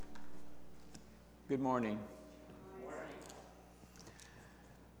Good morning.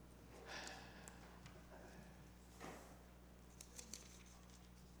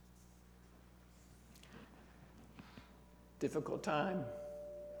 Difficult time.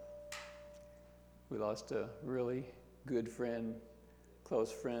 We lost a really good friend,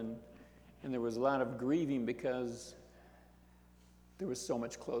 close friend, and there was a lot of grieving because there was so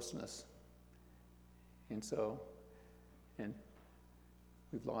much closeness. And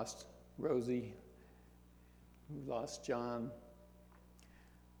we've lost Rosie, we've lost John.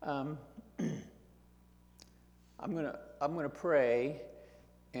 I'm gonna pray,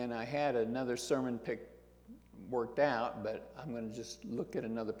 and I had another sermon worked out, but I'm going to just look at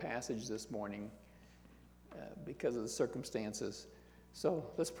another passage this morning because of the circumstances. So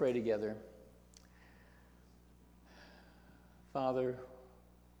let's pray together. Father,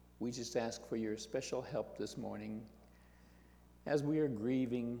 we just ask for your special help this morning as we are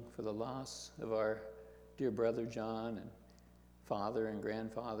grieving for the loss of our dear brother John, and father and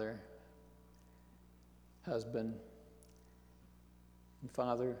grandfather, husband. And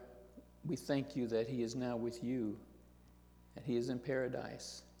Father, we thank you that he is now with you, that he is in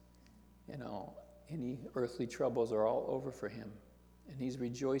paradise, and any earthly troubles are all over for him, and he's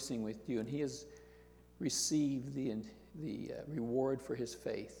rejoicing with you, and he has received the reward for his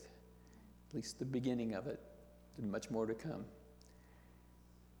faith, at least the beginning of it, and much more to come.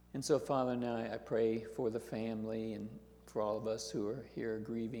 And so, Father, now I pray for the family and for all of us who are here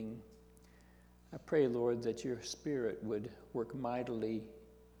grieving. I pray, Lord, that your Spirit would work mightily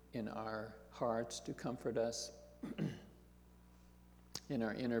in our hearts to comfort us, in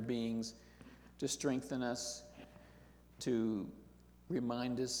our inner beings, to strengthen us, to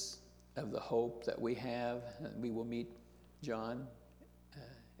remind us of the hope that we have, that we will meet John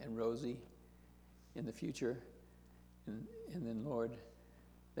and Rosie in the future. And then, Lord,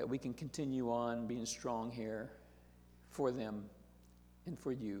 that we can continue on being strong here for them and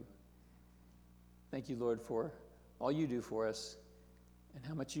for you. Thank you, Lord, for all you do for us and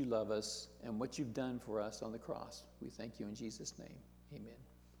how much you love us and what you've done for us on the cross. We thank you in Jesus' name.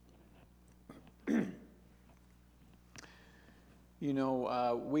 Amen.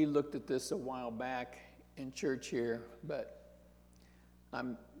 We looked at this a while back in church here, but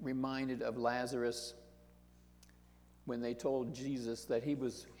I'm reminded of Lazarus when they told Jesus that he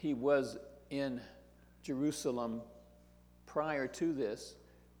was in Jerusalem prior to this,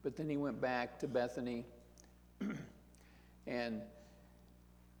 but then he went back to Bethany and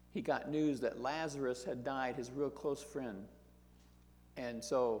he got news that Lazarus had died, his real close friend. And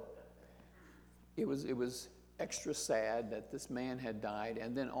so it was extra sad that this man had died.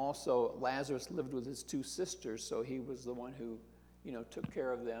 And then also Lazarus lived with his two sisters, so he was the one who, took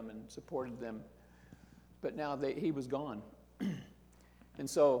care of them and supported them. But now he was gone. And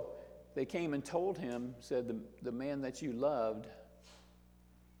so they came and told him, said, the man that you loved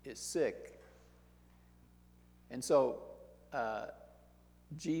is sick. And so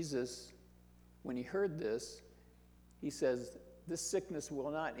Jesus, when he heard this, he says, this sickness will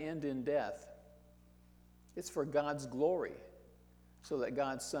not end in death. It's for God's glory, so that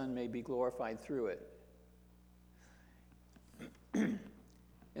God's Son may be glorified through it.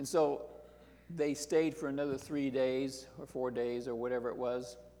 And so they stayed for another 3 days or 4 days or whatever it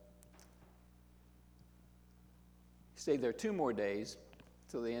was. Stayed there 2 more days,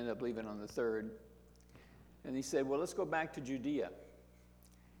 so they ended up leaving on the 3rd. And he said, well, let's go back to Judea.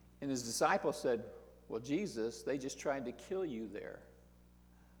 And his disciples said, well, Jesus, they just tried to kill you there.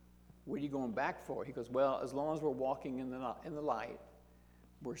 What are you going back for? He goes, well, as long as we're walking in the light,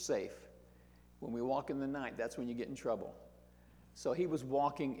 we're safe. When we walk in the night, that's when you get in trouble. So he was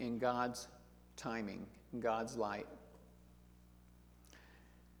walking in God's timing, in God's light.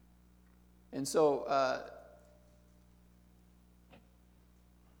 And so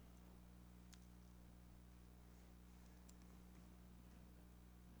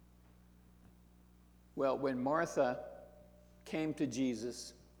when Martha came to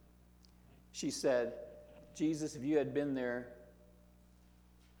Jesus, she said, Jesus, if you had been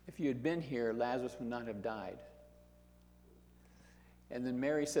here, Lazarus would not have died. And then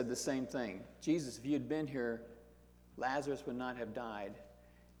Mary said the same thing. Jesus, if you had been here, Lazarus would not have died.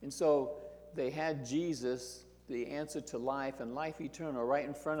 And so they had Jesus, the answer to life and life eternal, right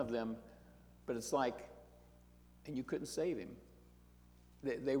in front of them, but it's like, and you couldn't save him.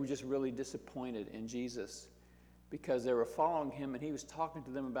 They were just really disappointed in Jesus because they were following him and he was talking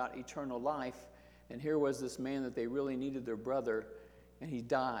to them about eternal life, and here was this man that they really needed, their brother, and he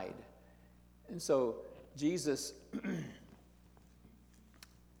died. And so Jesus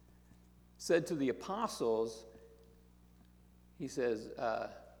said to the apostles, he says,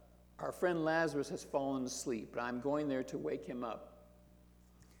 Our friend Lazarus has fallen asleep, but I'm going there to wake him up.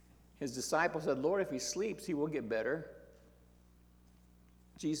 His disciples said, Lord, if he sleeps, he will get better.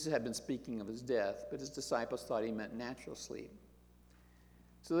 Jesus had been speaking of his death, but his disciples thought he meant natural sleep.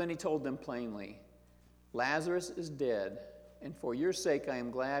 So then he told them plainly, Lazarus is dead, and for your sake I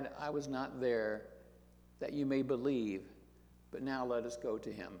am glad I was not there, that you may believe. But now let us go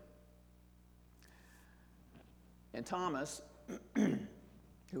to him. And Thomas,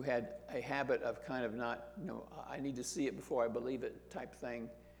 who had a habit of kind of not, I need to see it before I believe it type thing,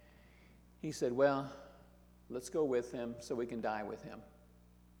 he said, well, let's go with him so we can die with him.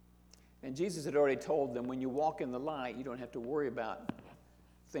 And Jesus had already told them, when you walk in the light, you don't have to worry about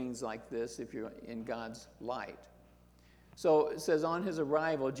things like this if you're in God's light. So it says, on his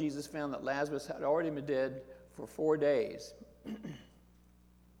arrival, Jesus found that Lazarus had already been dead for 4 days.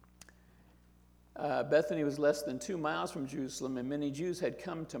 Bethany was less than 2 miles from Jerusalem, and many Jews had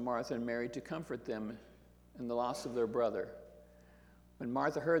come to Martha and Mary to comfort them in the loss of their brother. When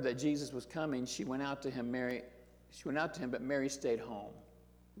Martha heard that Jesus was coming, she went out to him, but Mary stayed home.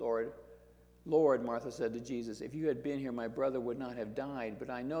 Lord, Martha said to Jesus, if you had been here, my brother would not have died,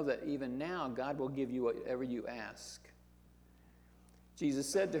 but I know that even now God will give you whatever you ask.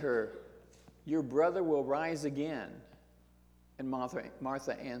 Jesus said to her, your brother will rise again. And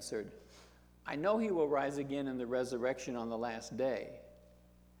Martha answered, I know he will rise again in the resurrection on the last day.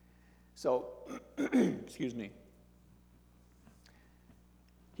 So, excuse me.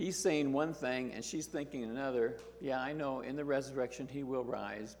 He's saying one thing and she's thinking another. Yeah, I know in the resurrection he will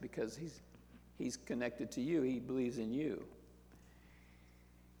rise because he's connected to you. He believes in you.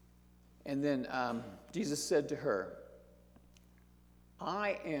 And then Jesus said to her,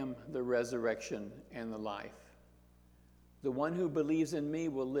 I am the resurrection and the life. The one who believes in me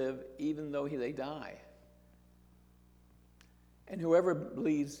will live even though they die. And whoever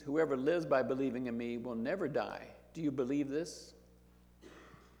lives by believing in me will never die. Do you believe this?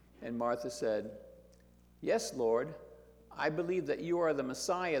 And Martha said, yes, Lord, I believe that you are the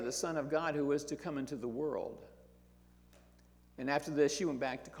Messiah, the Son of God, who is to come into the world. And after this, she went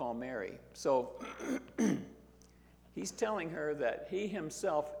back to call Mary. So he's telling her that he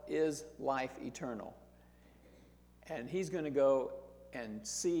himself is life eternal. And he's going to go and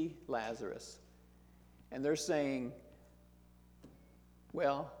see Lazarus. And they're saying,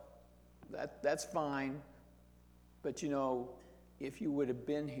 well, that's fine, but if you would have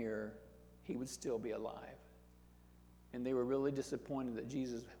been here, he would still be alive. And they were really disappointed that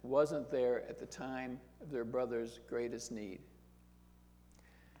Jesus wasn't there at the time of their brother's greatest need.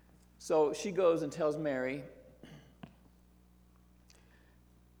 So she goes and tells Mary,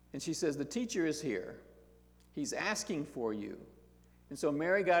 and she says, the teacher is here. He's asking for you. And so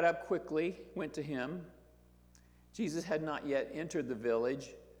Mary got up quickly, went to him. Jesus had not yet entered the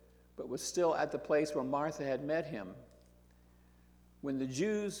village, but was still at the place where Martha had met him. When the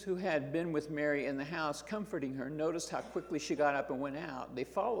Jews who had been with Mary in the house comforting her noticed how quickly she got up and went out, they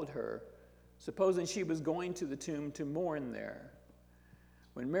followed her, supposing she was going to the tomb to mourn there.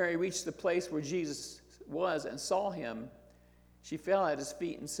 When Mary reached the place where Jesus was and saw him, she fell at his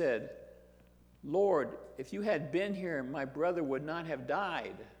feet and said, Lord, if you had been here, my brother would not have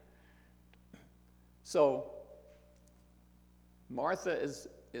died. So Martha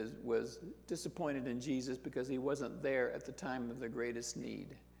was disappointed in Jesus because he wasn't there at the time of their greatest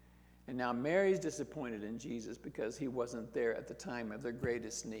need. And now Mary's disappointed in Jesus because he wasn't there at the time of their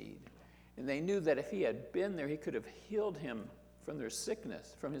greatest need. And they knew that if he had been there, he could have healed him from his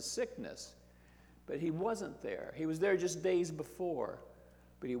sickness. But he wasn't there. He was there just days before,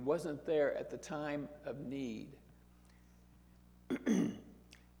 but he wasn't there at the time of need. And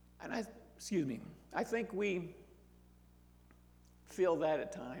I think we feel that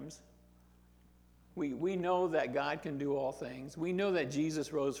at times. We know that God can do all things. We know that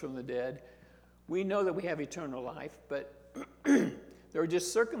Jesus rose from the dead. We know that we have eternal life, but there are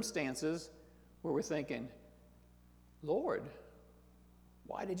just circumstances where we're thinking, Lord,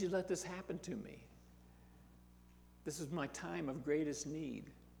 why did you let this happen to me? This is my time of greatest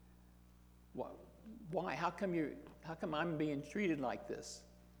need. Why? How come I'm being treated like this?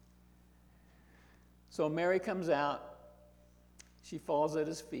 So Mary comes out. She falls at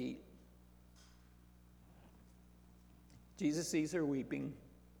his feet. Jesus sees her weeping.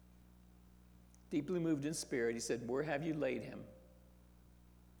 Deeply moved in spirit, he said, where have you laid him?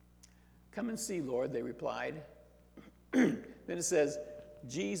 Come and see, Lord, they replied. Then it says,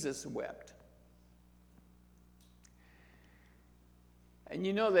 Jesus wept. And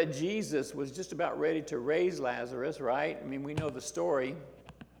you know that Jesus was just about ready to raise Lazarus, right? I mean, we know the story.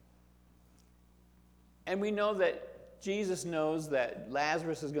 And we know that Jesus knows that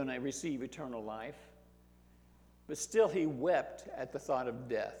Lazarus is going to receive eternal life, but still he wept at the thought of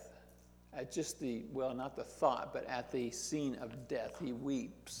death. At just the, well, not the thought, but at the scene of death, he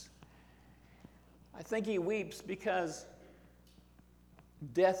weeps. I think he weeps because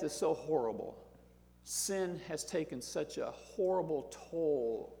death is so horrible. Sin has taken such a horrible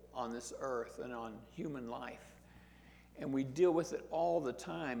toll on this earth and on human life. And we deal with it all the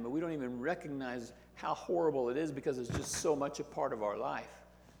time, but we don't even recognize how horrible it is because it's just so much a part of our life.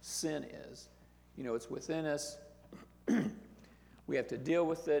 Sin is. You know, it's within us. We have to deal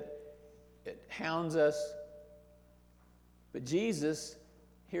with it. It hounds us. But Jesus,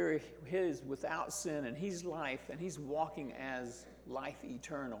 here he is without sin, and he's life, and he's walking as life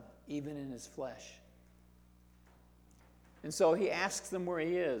eternal, even in his flesh. And so he asks them where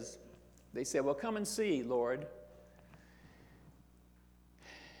he is. They say, well, come and see, Lord.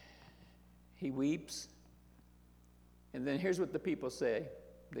 He weeps. And then here's what the people say.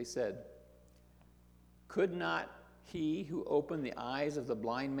 They said, could not he who opened the eyes of the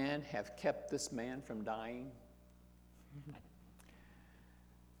blind man have kept this man from dying?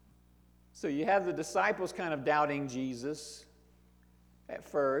 So you have the disciples kind of doubting Jesus at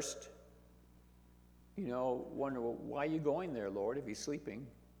first. You know, wonder, well, why are you going there, Lord, if he's sleeping?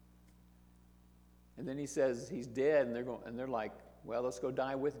 And then he says he's dead, and they're like, well, let's go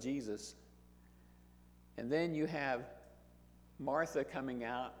die with Jesus. And then you have Martha coming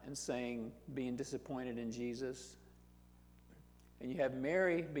out and saying, being disappointed in Jesus. And you have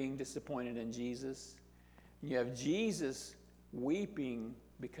Mary being disappointed in Jesus. And you have Jesus weeping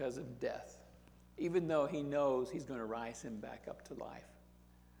because of death, even though he knows he's going to rise him back up to life.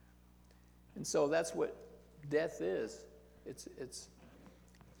 And so that's what death is. It's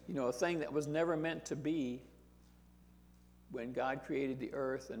you know, a thing that was never meant to be when God created the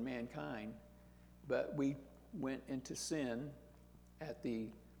earth and mankind. But we went into sin at the,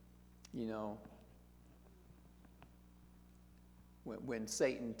 you know, when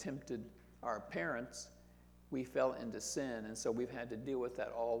Satan tempted our parents, we fell into sin. And so we've had to deal with that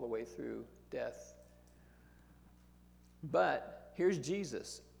all the way through death. But here's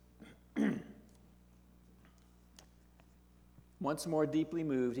Jesus. Once more deeply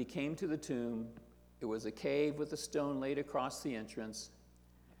moved, he came to the tomb. It was a cave with a stone laid across the entrance.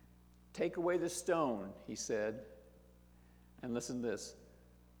 Take away the stone, he said. And listen to this.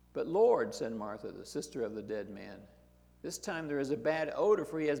 But Lord, said Martha, the sister of the dead man, this time there is a bad odor,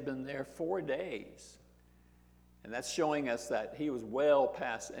 for he has been there 4 days. And that's showing us that he was well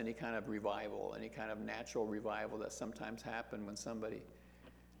past any kind of revival, any kind of natural revival that sometimes happens when somebody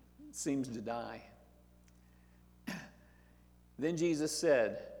seems to die. Then Jesus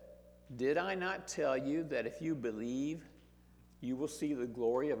said, did I not tell you that if you believe, you will see the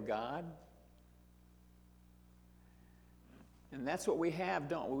glory of God? And that's what we have,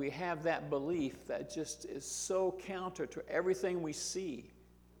 don't we? We have that belief that just is so counter to everything we see.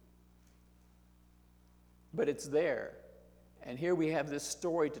 But it's there. And here we have this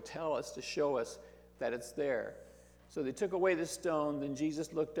story to tell us, to show us that it's there. So they took away the stone. Then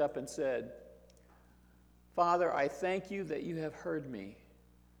Jesus looked up and said, Father, I thank you that you have heard me.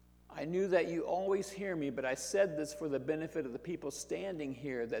 I knew that you always hear me, but I said this for the benefit of the people standing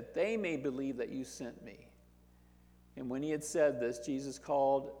here, that they may believe that you sent me. And when he had said this, Jesus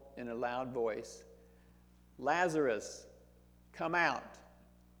called in a loud voice, Lazarus, come out.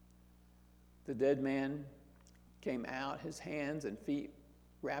 The dead man came out, his hands and feet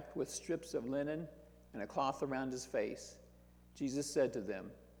wrapped with strips of linen and a cloth around his face. Jesus said to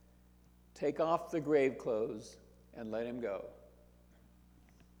them, take off the grave clothes and let him go.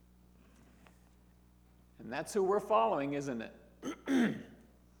 And that's who we're following, isn't it?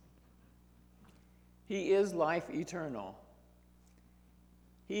 He is life eternal.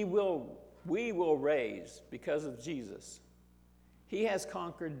 We will raise because of Jesus. He has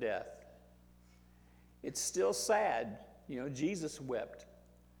conquered death. It's still sad. You know, Jesus wept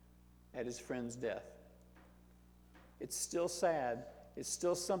at his friend's death. It's still sad. It's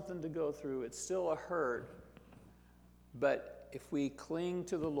still something to go through. It's still a hurt. But if we cling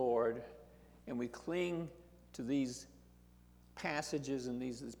to the Lord and we cling to these passages and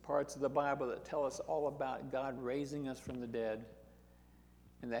these parts of the Bible that tell us all about God raising us from the dead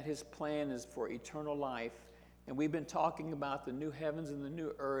and that his plan is for eternal life. And we've been talking about the new heavens and the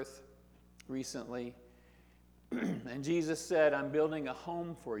new earth recently. And Jesus said, I'm building a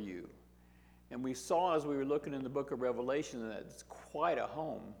home for you. And we saw as we were looking in the book of Revelation that it's quite a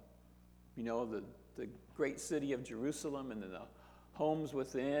home. You know, the great city of Jerusalem and the homes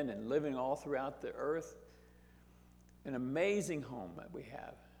within and living all throughout the earth. An amazing home that we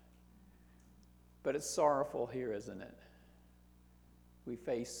have. But it's sorrowful here, isn't it? We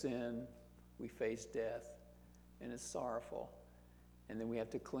face sin, we face death, and it's sorrowful. And then we have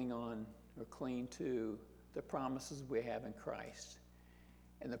to cling to the promises we have in Christ.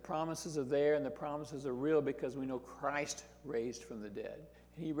 And the promises are there, and the promises are real because we know Christ raised from the dead.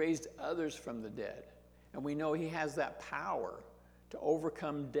 He raised others from the dead. And we know he has that power to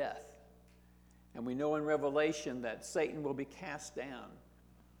overcome death. And we know in Revelation that Satan will be cast down.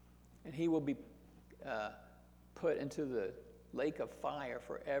 And he will be put into the lake of fire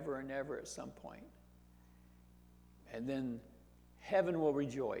forever and ever at some point. And then heaven will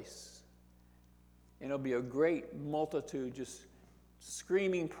rejoice. And it'll be a great multitude just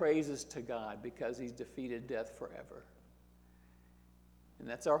screaming praises to God because he's defeated death forever. And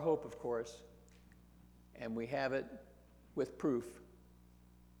that's our hope, of course. And we have it with proof.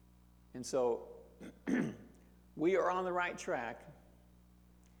 And so we are on the right track.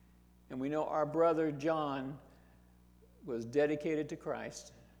 And we know our brother John was dedicated to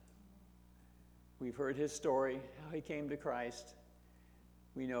Christ. We've heard his story, how he came to Christ.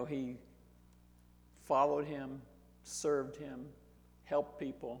 We know he followed him, served him, helped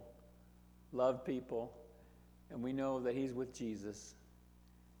people, loved people, and we know that he's with Jesus.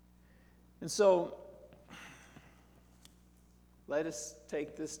 And so, let us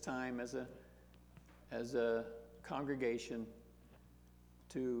take this time as a congregation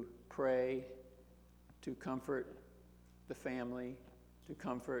to pray, to comfort the family,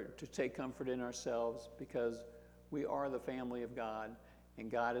 to take comfort in ourselves, because we are the family of God, and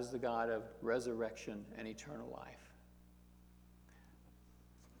God is the God of resurrection and eternal life.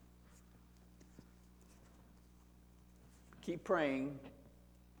 Keep praying.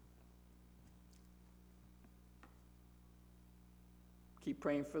 Keep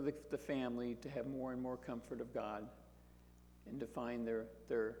praying for the family to have more and more comfort of God and to find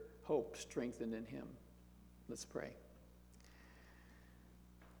their hope strengthened in him. Let's pray.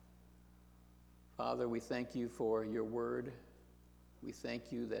 Father, we thank you for your word. We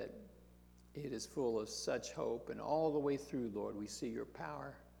thank you that it is full of such hope, and all the way through, Lord, we see your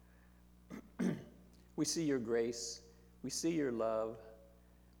power. We see your grace. We see your love.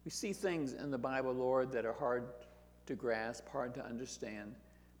 We see things in the Bible, Lord, that are hard to grasp, hard to understand,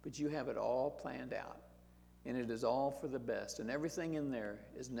 but you have it all planned out, and it is all for the best, and everything in there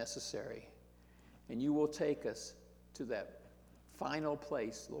is necessary. And you will take us to that final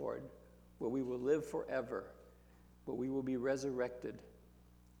place, Lord, where we will live forever, where we will be resurrected,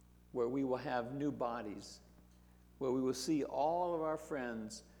 where we will have new bodies, where we will see all of our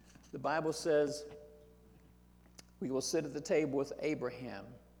friends. The Bible says we will sit at the table with Abraham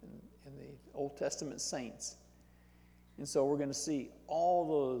and the Old Testament saints. And so we're going to see all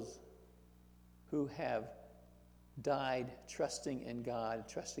those who have died trusting in God,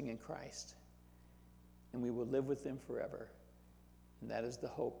 trusting in Christ. And we will live with them forever. And that is the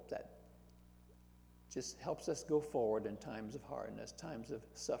hope that just helps us go forward in times of hardness, times of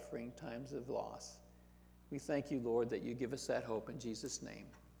suffering, times of loss. We thank you, Lord, that you give us that hope in Jesus' name.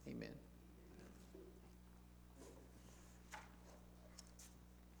 Amen.